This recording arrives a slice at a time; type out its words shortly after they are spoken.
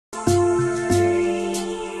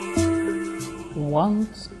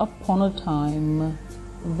Once upon a time,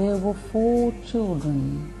 there were 4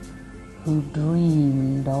 children who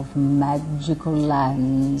dreamed of magical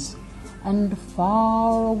lands and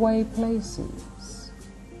faraway places.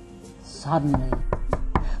 Suddenly,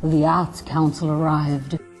 the Arts Council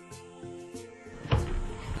arrived.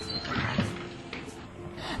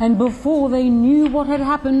 And before they knew what had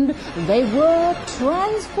happened, they were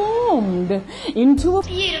transformed into a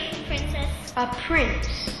beautiful princess, a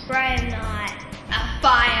prince, brave knight, a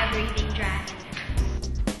fire-breathing dragon.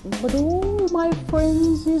 But all, my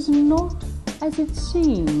friends, is not as it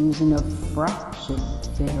seems in a fractured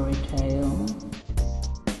fairy tale.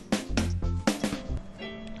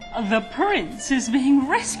 The prince is being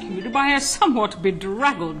rescued by a somewhat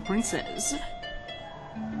bedraggled princess.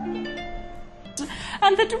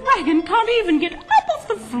 And the dragon can't even get up off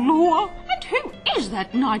the floor. And who is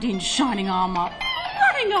that knight in shining armour?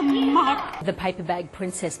 Running amok. The Paper Bag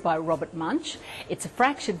Princess by Robert Munch. It's a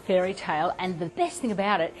fractured fairy tale, and the best thing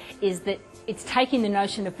about it is that it's taking the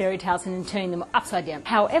notion of fairy tales and turning them upside down.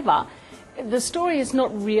 However, the story is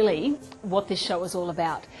not really what this show is all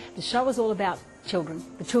about. The show is all about children.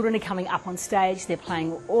 The children are coming up on stage, they're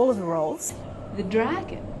playing all of the roles. The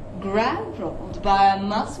dragon grabbed Ronald by a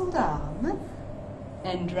muscled arm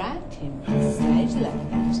and dragged him to the stage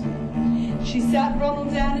left. She sat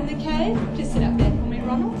Ronald down in the cave. Just sit up there for me,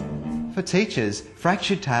 Ronald. For teachers,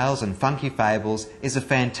 Fractured Tales and Funky Fables is a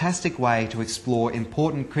fantastic way to explore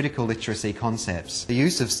important critical literacy concepts. The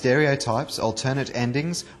use of stereotypes, alternate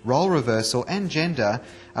endings, role reversal and gender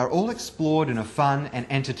are all explored in a fun and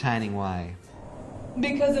entertaining way.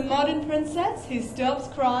 Because a modern princess who stops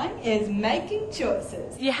crying is making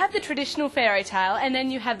choices. You have the traditional fairy tale and then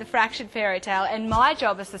you have the fractured fairy tale, and my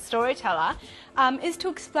job as the storyteller is to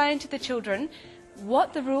explain to the children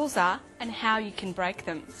what the rules are and how you can break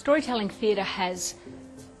them. Storytelling theatre has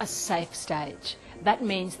a safe stage. That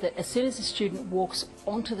means that as soon as a student walks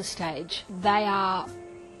onto the stage, they are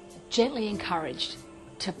gently encouraged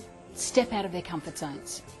to step out of their comfort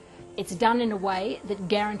zones. It's done in a way that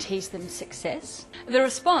guarantees them success. The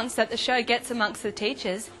response that the show gets amongst the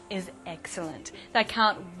teachers is excellent. They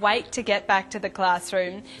can't wait to get back to the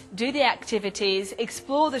classroom, do the activities,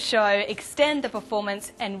 explore the show, extend the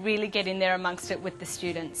performance and really get in there amongst it with the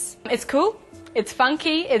students. It's cool, it's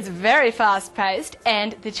funky, it's very fast-paced,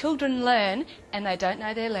 and the children learn and they don't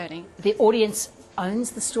know they're learning. The audience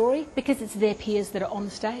owns the story because it's their peers that are on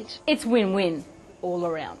the stage. It's win-win all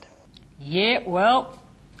around. Yeah, well,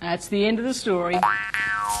 that's the end of the story.